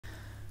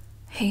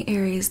Okay,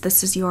 Aries,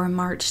 this is your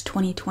March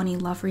 2020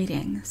 love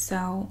reading.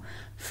 So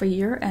for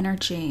your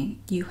energy,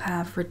 you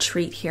have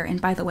retreat here.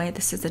 And by the way,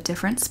 this is a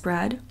different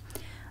spread.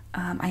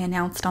 I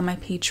announced on my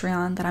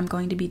Patreon that I'm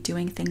going to be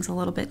doing things a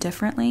little bit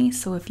differently.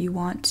 So if you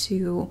want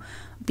to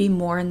be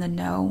more in the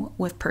know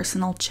with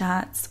personal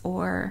chats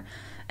or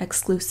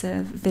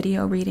exclusive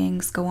video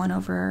readings, go on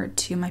over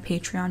to my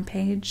Patreon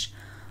page.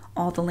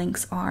 All the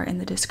links are in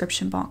the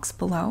description box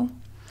below.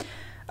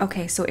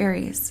 Okay, so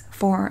Aries,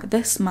 for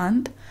this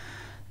month,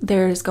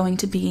 there's going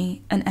to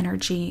be an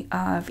energy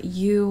of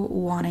you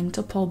wanting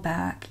to pull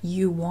back,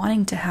 you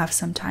wanting to have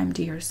some time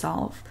to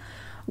yourself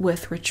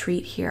with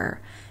retreat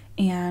here.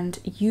 And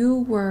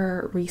you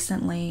were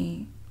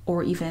recently,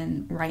 or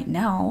even right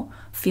now,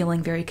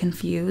 feeling very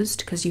confused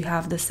because you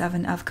have the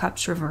Seven of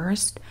Cups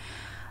reversed.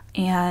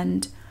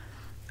 And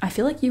I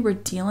feel like you were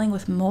dealing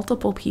with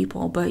multiple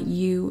people, but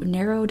you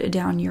narrowed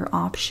down your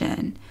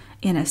option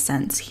in a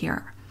sense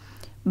here.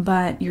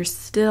 But you're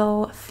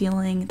still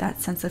feeling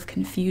that sense of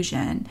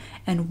confusion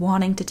and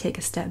wanting to take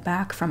a step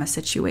back from a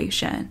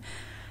situation.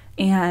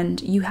 And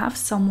you have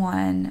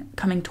someone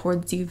coming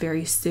towards you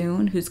very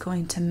soon who's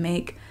going to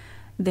make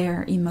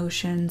their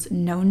emotions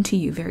known to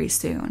you very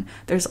soon.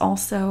 There's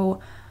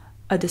also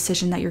a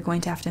decision that you're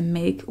going to have to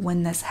make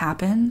when this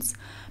happens,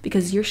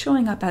 because you're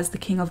showing up as the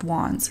King of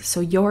Wands.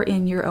 So you're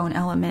in your own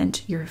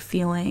element. You're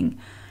feeling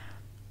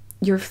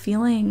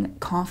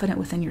confident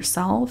within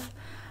yourself.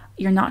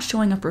 You're not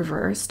showing up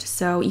reversed.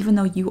 So even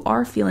though you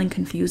are feeling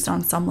confused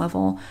on some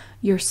level,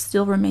 you're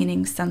still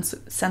remaining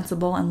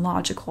sensible and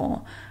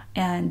logical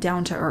and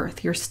down to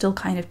earth. You're still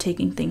kind of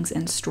taking things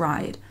in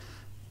stride.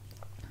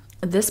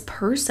 This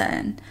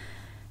person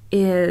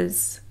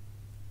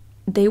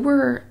they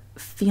were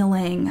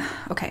feeling,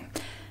 okay,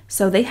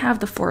 so they have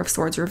the Four of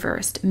Swords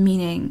reversed,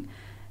 meaning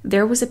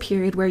there was a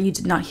period where you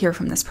did not hear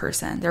from this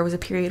person. There was a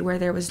period where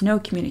there was no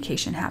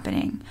communication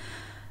happening.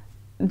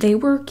 They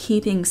were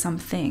keeping some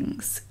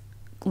things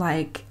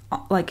like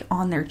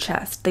on their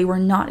chest. They were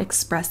not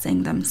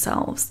expressing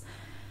themselves.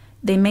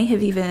 They may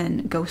have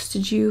even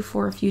ghosted you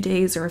for a few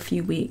days or a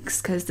few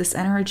weeks, because this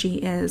energy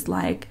is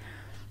like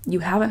you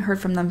haven't heard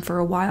from them for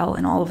a while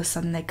and all of a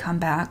sudden they come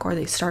back or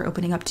they start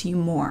opening up to you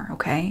more,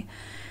 okay?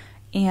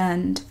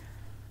 And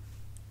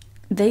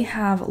they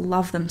have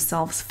loved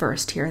themselves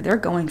first here. They're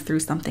going through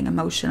something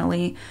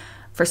emotionally.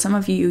 For some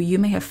of you, you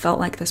may have felt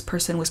like this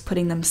person was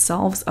putting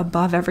themselves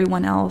above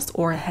everyone else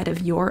or ahead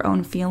of your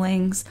own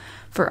feelings.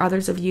 For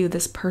others of you,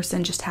 this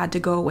person just had to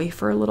go away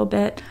for a little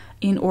bit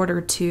in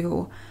order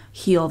to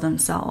heal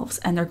themselves.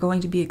 And they're going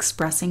to be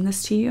expressing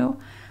this to you.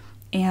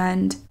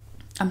 And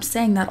I'm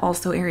saying that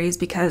also, Aries,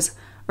 because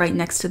right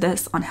next to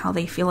this on how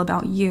they feel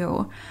about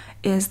you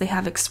is they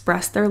have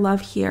expressed their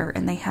love here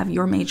and they have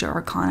your major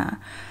arcana.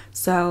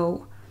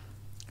 So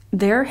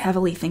they're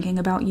heavily thinking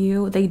about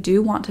you. They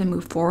do want to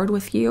move forward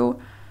with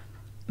you,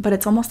 but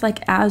it's almost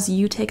like as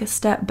you take a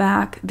step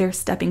back, they're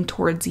stepping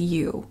towards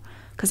you.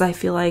 Because I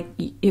feel like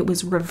it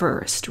was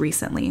reversed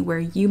recently, where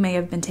you may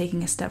have been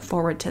taking a step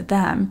forward to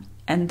them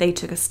and they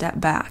took a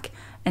step back.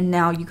 And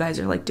now you guys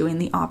are like doing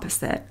the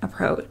opposite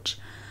approach.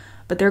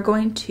 But they're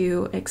going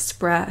to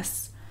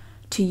express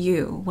to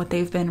you what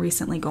they've been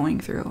recently going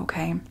through,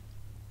 okay?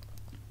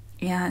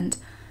 And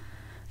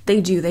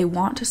they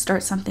want to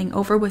start something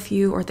over with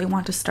you, or they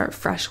want to start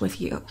fresh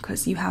with you,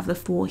 because you have the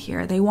Fool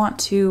here. They want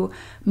to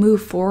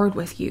move forward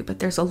with you, but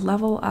there's a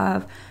level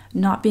of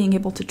not being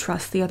able to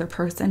trust the other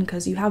person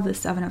because you have the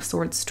Seven of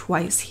Swords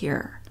twice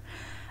here.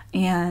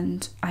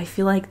 And I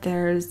feel like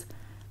there's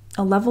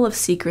a level of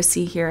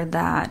secrecy here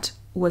that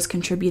was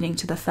contributing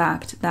to the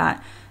fact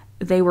that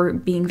they were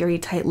being very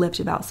tight-lipped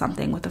about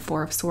something with the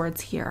Four of Swords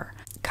here,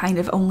 kind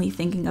of only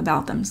thinking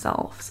about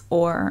themselves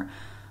or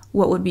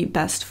what would be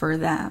best for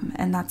them.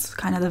 And that's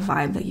kind of the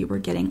vibe that you were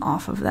getting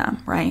off of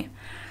them, right?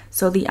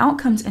 So the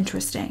outcome's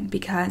interesting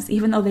because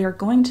even though they are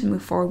going to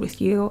move forward with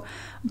you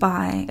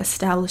by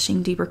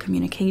establishing deeper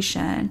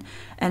communication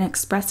and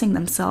expressing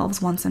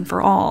themselves once and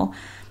for all,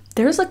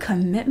 there's a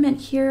commitment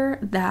here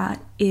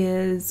that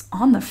is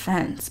on the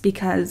fence,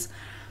 because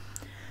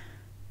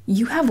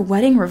you have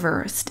Wedding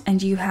reversed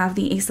and you have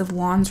the Ace of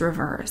Wands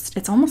reversed.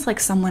 It's almost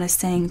like someone is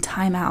saying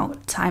time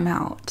out, time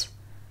out.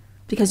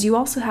 Because you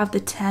also have the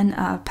Ten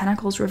of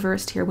Pentacles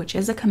reversed here, which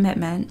is a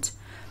commitment,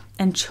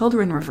 and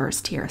Children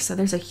reversed here. So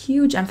there's a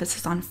huge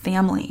emphasis on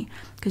family,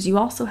 because you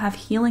also have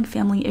healing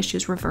family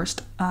issues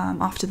reversed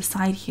off to the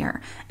side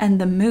here,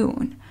 and the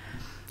Moon.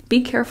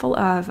 Be careful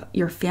of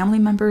your family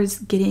members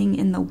getting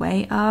in the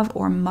way of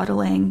or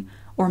meddling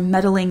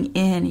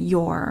in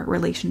your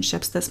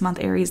relationships this month,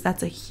 Aries.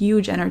 That's a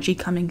huge energy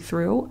coming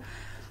through,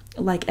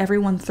 like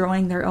everyone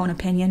throwing their own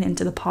opinion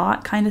into the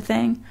pot kind of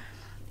thing.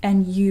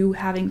 And you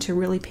having to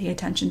really pay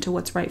attention to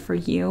what's right for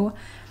you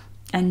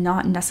and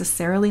not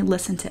necessarily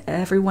listen to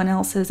everyone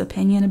else's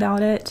opinion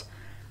about it.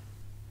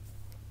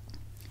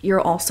 You're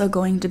also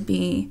going to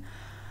be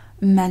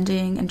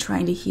mending and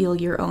trying to heal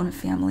your own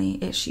family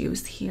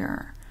issues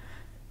here.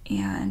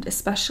 And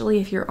especially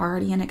if you're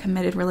already in a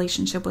committed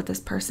relationship with this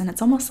person,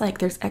 it's almost like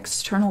there's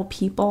external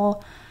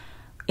people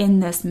in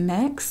this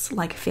mix,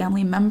 like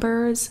family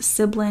members,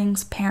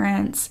 siblings,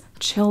 parents,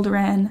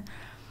 children.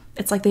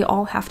 It's like they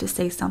all have to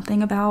say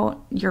something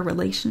about your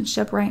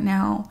relationship right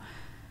now.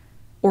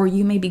 Or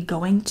you may be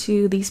going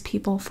to these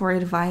people for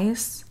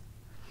advice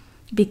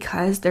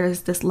because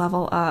there's this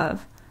level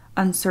of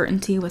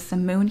uncertainty with the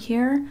moon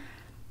here.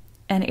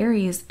 And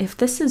Aries, if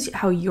this is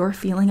how you're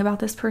feeling about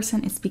this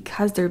person, it's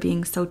because they're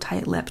being so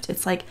tight-lipped.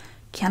 It's like,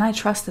 can I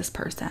trust this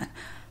person?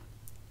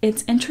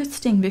 It's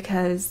interesting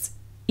because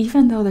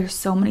even though there's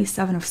so many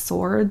Seven of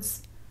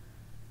Swords,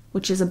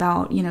 which is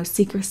about,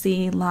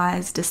 secrecy,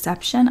 lies,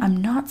 deception,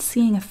 I'm not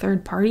seeing a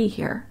third party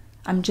here.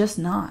 I'm just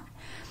not.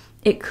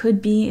 It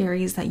could be,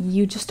 Aries, that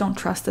you just don't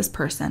trust this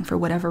person for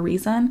whatever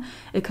reason.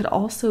 It could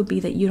also be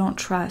that you don't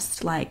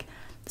trust, like,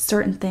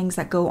 certain things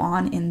that go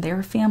on in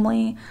their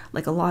family,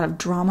 like a lot of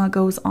drama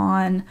goes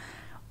on,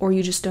 or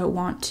you just don't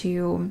want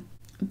to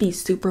be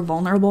super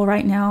vulnerable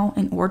right now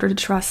in order to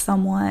trust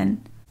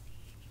someone.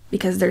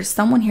 Because there's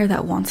someone here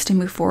that wants to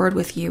move forward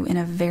with you in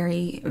a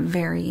very,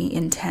 very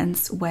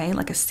intense way,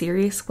 like a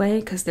serious way,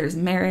 because there's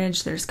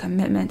marriage, there's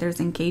commitment, there's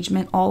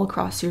engagement all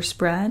across your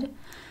spread.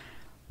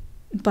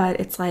 But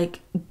it's like,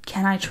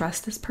 can I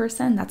trust this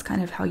person? That's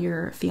kind of how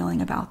you're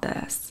feeling about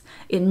this.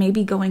 It may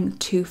be going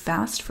too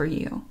fast for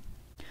you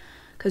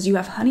because you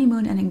have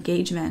honeymoon and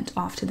engagement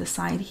off to the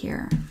side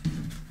here.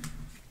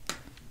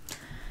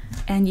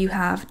 And you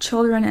have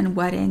children and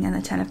wedding and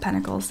the Ten of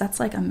Pentacles. That's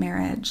like a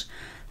marriage.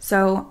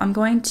 So I'm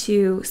going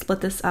to split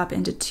this up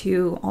into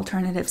two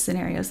alternative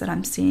scenarios that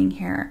I'm seeing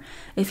here.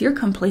 If you're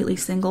completely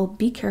single,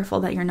 be careful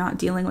that you're not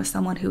dealing with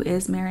someone who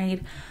is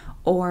married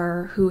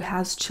or who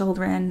has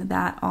children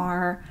that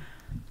are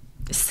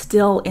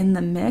still in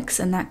the mix,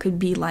 and that could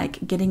be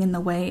like getting in the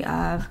way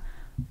of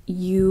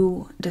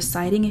you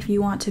deciding if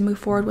you want to move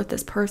forward with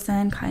this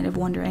person, kind of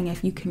wondering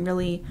if you can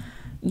really,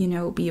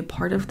 be a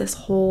part of this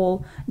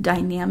whole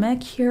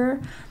dynamic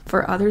here.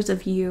 For others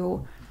of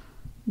you,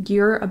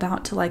 you're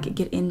about to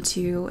get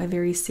into a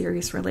very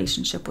serious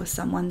relationship with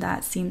someone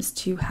that seems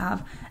to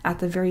have, at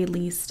the very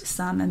least,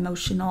 some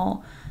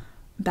emotional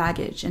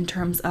baggage in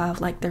terms of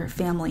their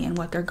family and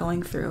what they're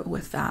going through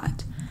with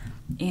that.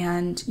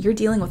 And you're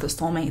dealing with a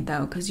soulmate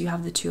though, because you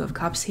have the Two of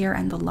Cups here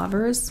and the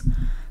Lovers.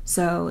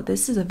 So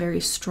this is a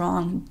very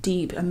strong,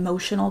 deep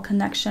emotional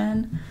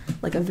connection,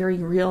 like a very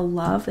real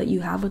love that you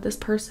have with this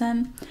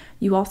person.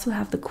 You also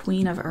have the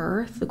Queen of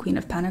Earth, the Queen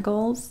of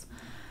Pentacles.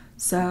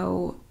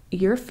 So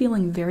you're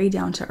feeling very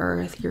down to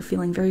earth. You're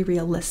feeling very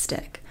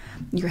realistic.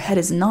 Your head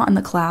is not in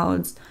the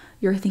clouds.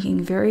 You're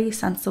thinking very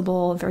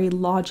sensible, very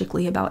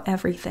logically about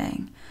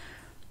everything.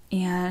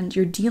 And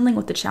you're dealing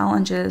with the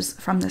challenges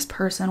from this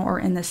person or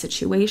in this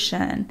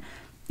situation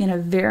in a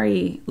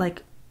very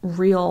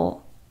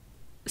real,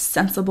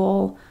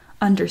 sensible,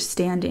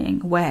 understanding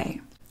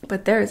way.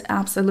 But there is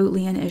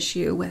absolutely an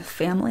issue with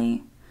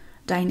family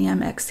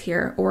dynamics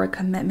here, or a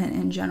commitment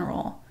in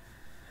general.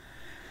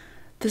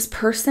 This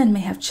person may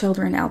have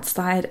children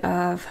outside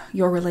of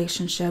your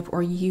relationship,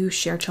 or you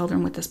share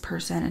children with this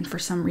person, and for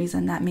some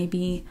reason that may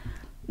be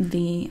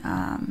the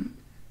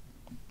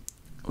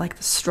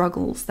the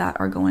struggles that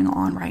are going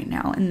on right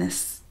now in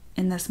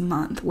this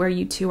month, where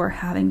you two are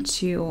having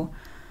to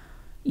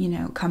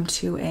come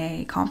to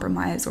a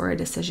compromise or a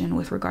decision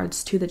with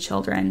regards to the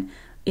children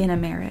in a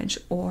marriage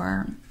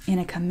or in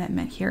a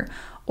commitment here,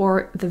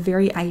 or the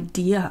very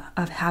idea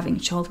of having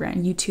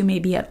children. You two may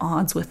be at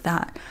odds with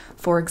that.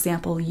 For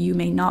example, you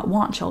may not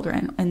want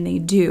children and they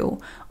do,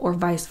 or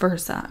vice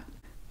versa.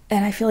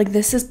 And I feel like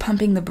this is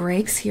pumping the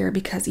brakes here,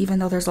 because even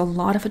though there's a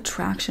lot of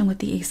attraction with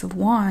the Ace of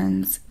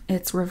Wands,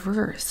 it's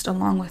reversed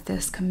along with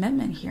this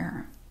commitment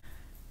here.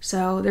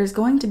 So there's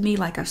going to be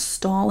a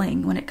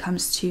stalling when it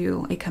comes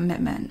to a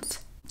commitment,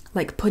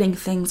 putting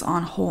things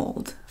on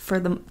hold for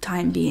the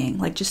time being,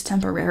 just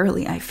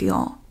temporarily, I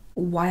feel,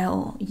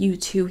 while you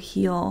two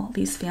heal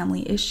these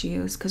family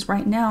issues. Because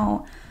right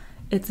now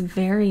it's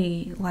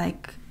very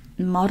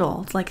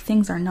muddled,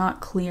 things are not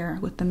clear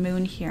with the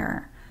moon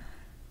here.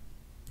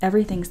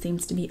 Everything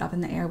seems to be up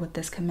in the air with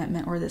this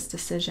commitment or this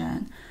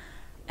decision.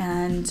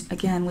 And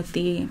again, with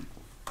you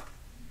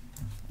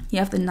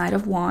have the Knight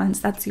of Wands,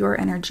 that's your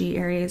energy,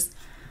 Aries.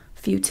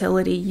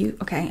 Futility,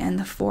 and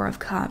the Four of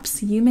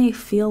Cups. You may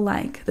feel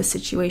like the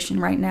situation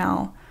right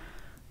now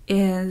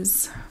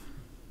is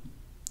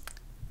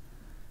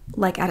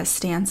at a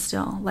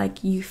standstill,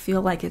 you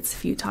feel like it's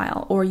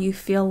futile, or you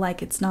feel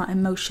like it's not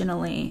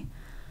emotionally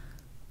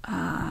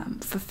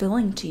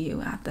fulfilling to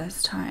you at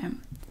this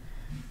time.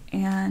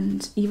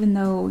 And even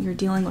though you're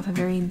dealing with a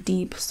very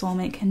deep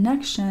soulmate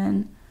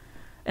connection,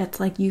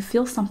 it's you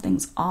feel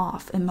something's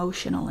off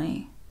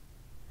emotionally.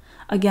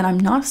 Again, I'm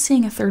not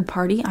seeing a third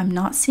party. I'm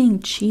not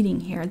seeing cheating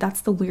here. That's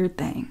the weird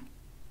thing.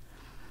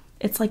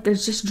 It's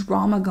there's just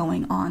drama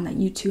going on that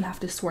you two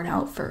have to sort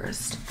out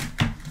first.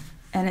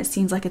 And it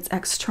seems like it's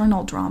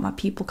external drama,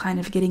 people kind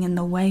of getting in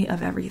the way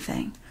of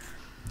everything.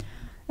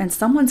 And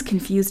someone's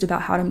confused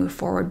about how to move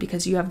forward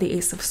because you have the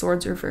Ace of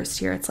Swords reversed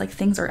here. It's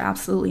things are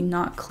absolutely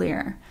not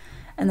clear.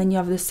 And then you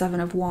have the Seven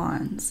of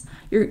Wands.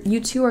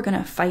 You two are going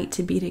to fight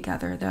to be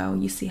together, though.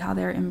 You see how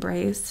they're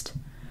embraced?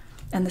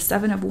 And the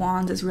Seven of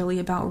Wands is really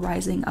about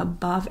rising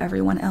above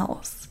everyone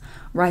else,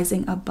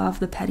 rising above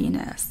the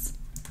pettiness,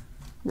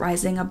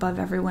 rising above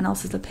everyone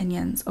else's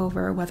opinions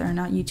over whether or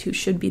not you two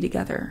should be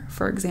together,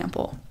 for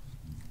example.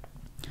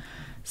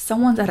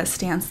 Someone's at a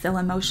standstill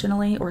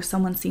emotionally, or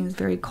someone seems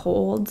very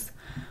cold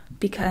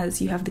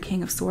because you have the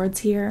King of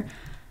Swords here,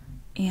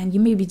 and you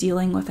may be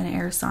dealing with an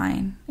air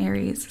sign,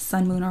 Aries,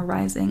 sun, moon, or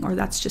rising, or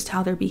that's just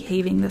how they're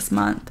behaving this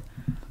month.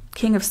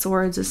 King of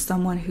Swords is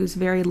someone who's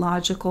very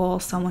logical,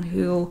 someone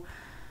who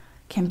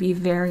can be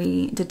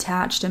very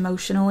detached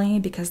emotionally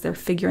because they're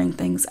figuring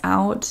things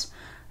out.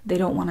 They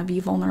don't want to be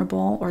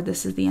vulnerable, or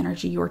this is the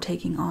energy you're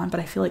taking on, but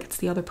I feel like it's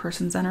the other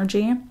person's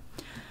energy.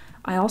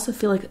 I also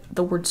feel like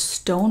the word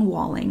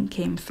stonewalling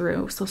came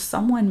through. So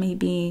someone may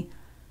be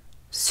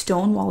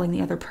stonewalling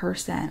the other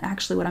person.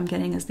 Actually, what I'm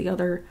getting is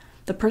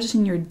the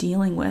person you're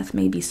dealing with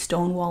may be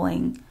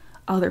stonewalling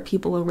other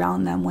people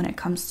around them when it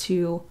comes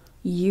to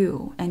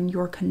you and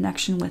your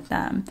connection with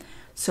them.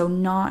 So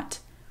not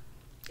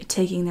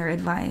taking their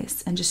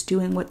advice and just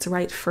doing what's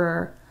right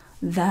for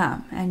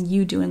them, and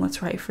you doing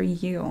what's right for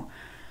you.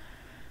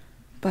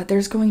 But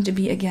there's going to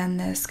be, again,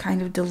 this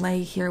kind of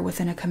delay here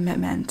within a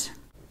commitment.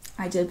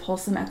 I did pull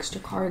some extra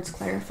cards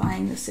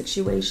clarifying the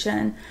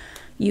situation.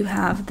 You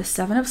have the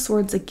Seven of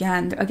Swords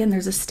again. Again,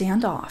 there's a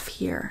standoff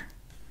here.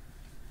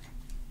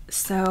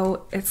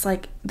 So it's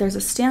like there's a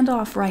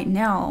standoff right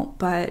now,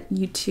 but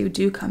you two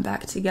do come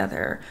back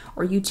together,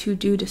 or you two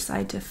do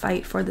decide to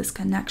fight for this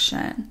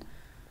connection.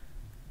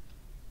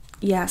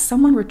 Yeah,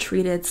 someone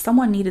retreated.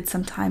 Someone needed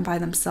some time by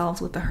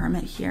themselves with the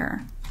Hermit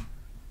here.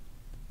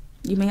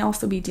 You may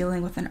also be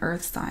dealing with an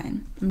earth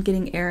sign. I'm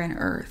getting air and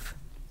earth.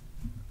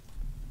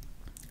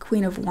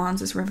 Queen of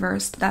Wands is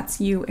reversed. That's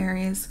you,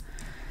 Aries.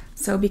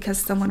 So because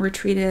someone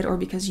retreated, or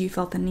because you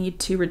felt the need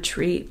to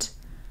retreat,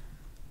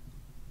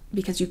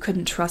 because you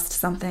couldn't trust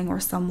something or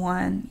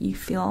someone, you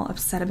feel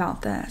upset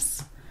about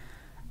this.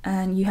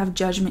 And you have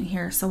Judgment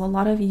here. So a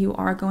lot of you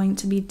are going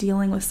to be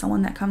dealing with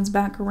someone that comes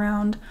back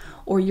around,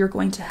 or you're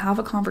going to have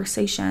a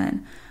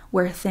conversation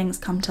where things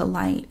come to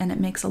light and it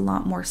makes a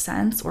lot more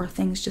sense, or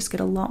things just get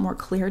a lot more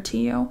clear to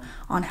you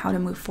on how to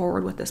move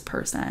forward with this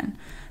person.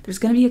 There's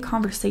going to be a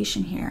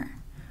conversation here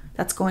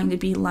that's going to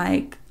be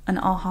like an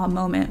aha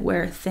moment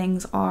where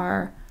things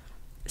are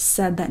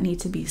said that need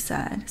to be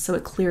said. So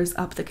it clears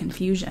up the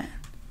confusion.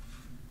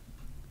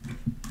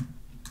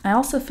 I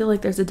also feel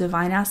like there's a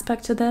divine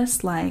aspect to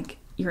this, like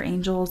your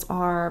angels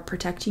are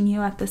protecting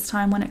you at this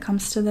time when it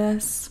comes to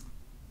this,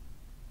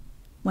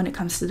 when it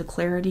comes to the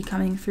clarity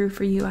coming through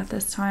for you at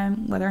this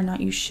time, whether or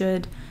not you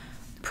should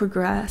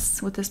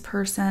progress with this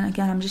person.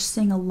 Again, I'm just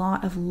seeing a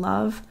lot of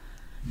love.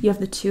 You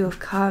have the Two of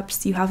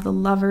Cups, you have the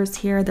Lovers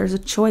here. There's a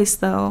choice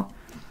though.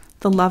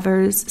 The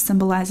Lovers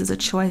symbolizes a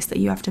choice that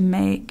you have to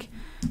make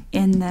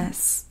in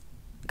this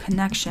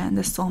connection,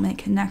 the soulmate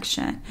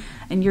connection,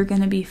 and you're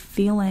going to be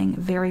feeling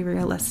very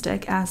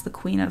realistic as the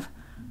Queen of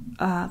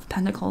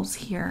Pentacles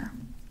here.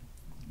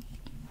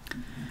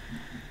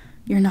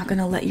 You're not going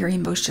to let your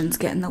emotions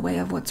get in the way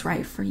of what's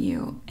right for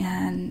you.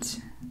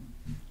 And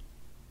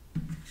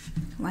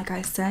like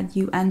I said,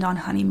 you end on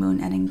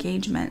honeymoon and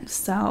engagement.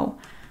 So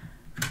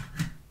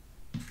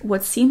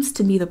what seems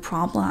to be the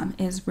problem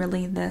is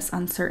really this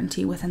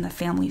uncertainty within the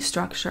family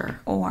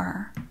structure,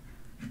 or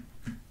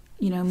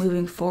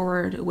moving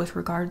forward with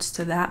regards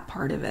to that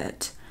part of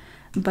it.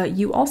 But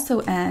you also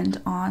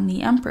end on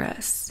the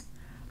Empress.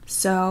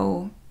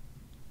 So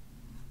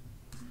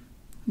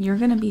you're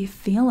going to be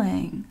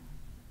feeling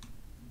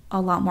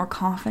a lot more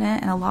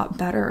confident and a lot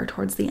better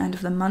towards the end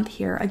of the month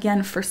here.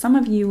 Again, for some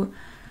of you,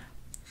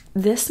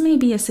 this may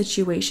be a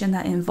situation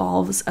that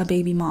involves a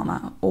baby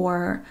mama,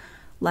 or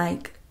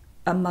like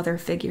a mother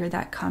figure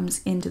that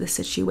comes into the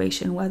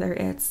situation, whether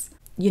it's,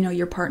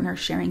 your partner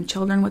sharing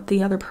children with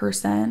the other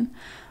person,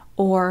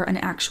 or an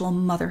actual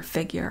mother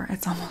figure.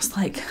 It's almost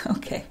like,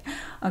 okay,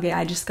 I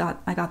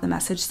got the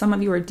message. Some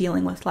of you are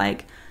dealing with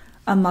like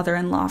a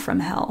mother-in-law from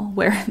hell,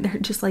 where they're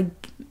just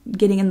like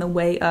getting in the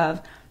way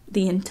of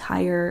the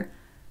entire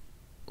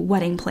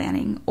wedding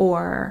planning,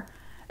 or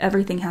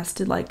everything has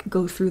to like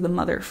go through the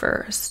mother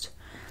first.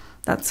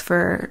 That's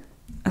for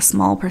a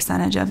small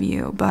percentage of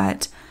you,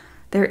 but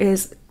there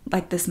is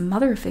like this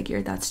mother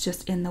figure that's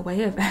just in the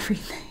way of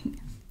everything.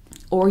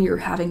 Or you're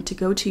having to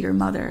go to your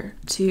mother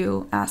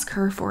to ask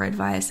her for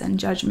advice and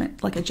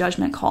judgment, like a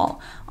judgment call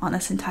on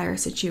this entire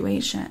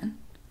situation.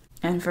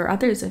 And for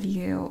others of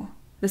you,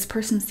 this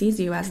person sees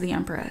you as the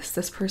Empress.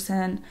 This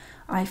person,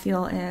 I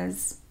feel,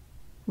 is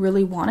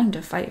really wanting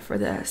to fight for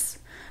this.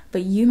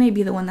 But you may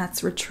be the one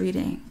that's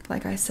retreating,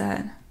 like I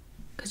said,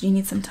 because you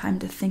need some time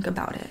to think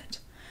about it.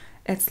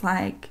 It's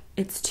like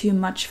it's too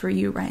much for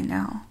you right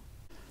now.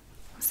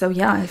 So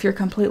yeah, if you're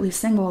completely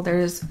single,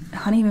 there's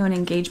honeymoon,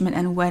 engagement,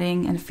 and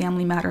wedding and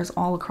family matters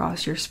all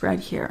across your spread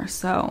here.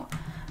 So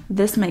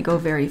this may go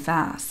very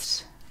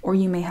fast, or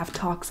you may have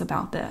talks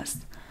about this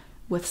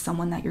with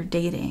someone that you're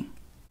dating.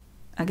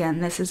 Again,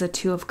 this is a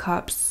Two of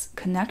Cups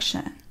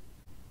connection.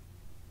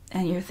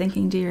 And you're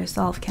thinking to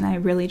yourself, can I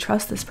really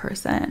trust this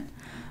person?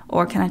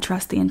 Or can I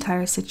trust the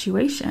entire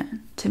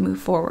situation to move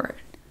forward?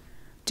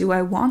 Do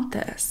I want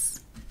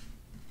this?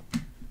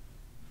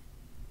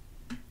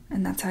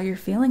 And that's how you're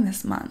feeling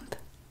this month.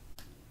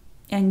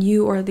 And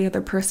you or the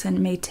other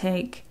person may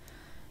take,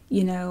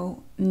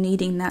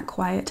 needing that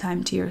quiet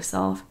time to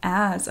yourself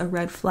as a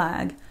red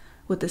flag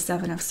with the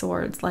Seven of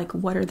Swords. Like,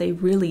 what are they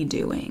really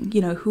doing?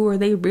 Who are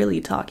they really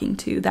talking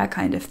to? That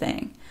kind of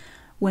thing.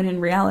 When in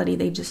reality,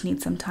 they just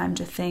need some time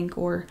to think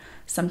or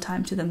some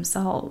time to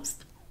themselves.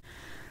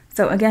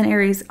 So again,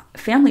 Aries,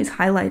 family's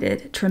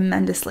highlighted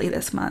tremendously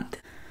this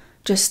month.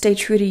 Just stay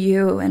true to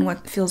you and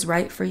what feels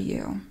right for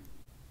you.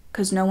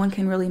 Because no one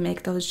can really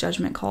make those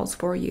judgment calls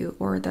for you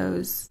or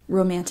those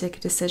romantic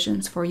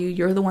decisions for you.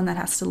 You're the one that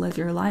has to live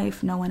your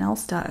life. No one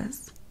else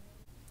does.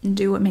 And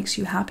do what makes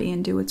you happy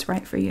and do what's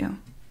right for you.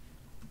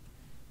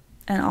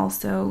 And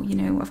also,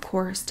 of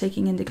course,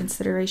 taking into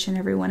consideration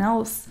everyone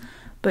else,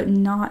 but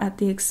not at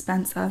the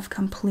expense of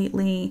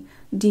completely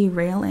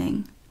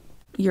derailing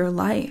your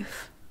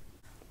life.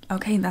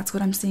 Okay, that's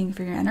what I'm seeing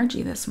for your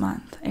energy this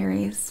month,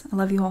 Aries. I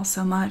love you all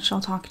so much. I'll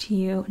talk to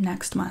you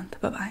next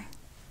month. Bye-bye.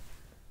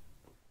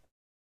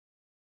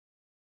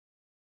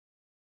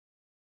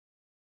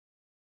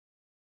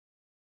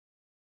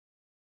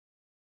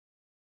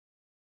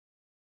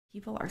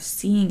 People are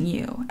seeing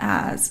you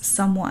as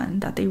someone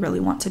that they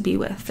really want to be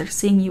with. They're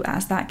seeing you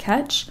as that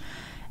catch,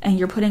 and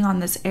you're putting on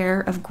this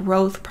air of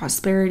growth,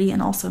 prosperity,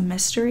 and also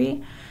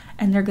mystery,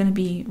 and they're going to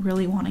be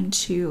really wanting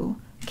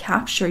to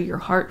capture your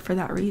heart for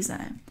that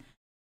reason.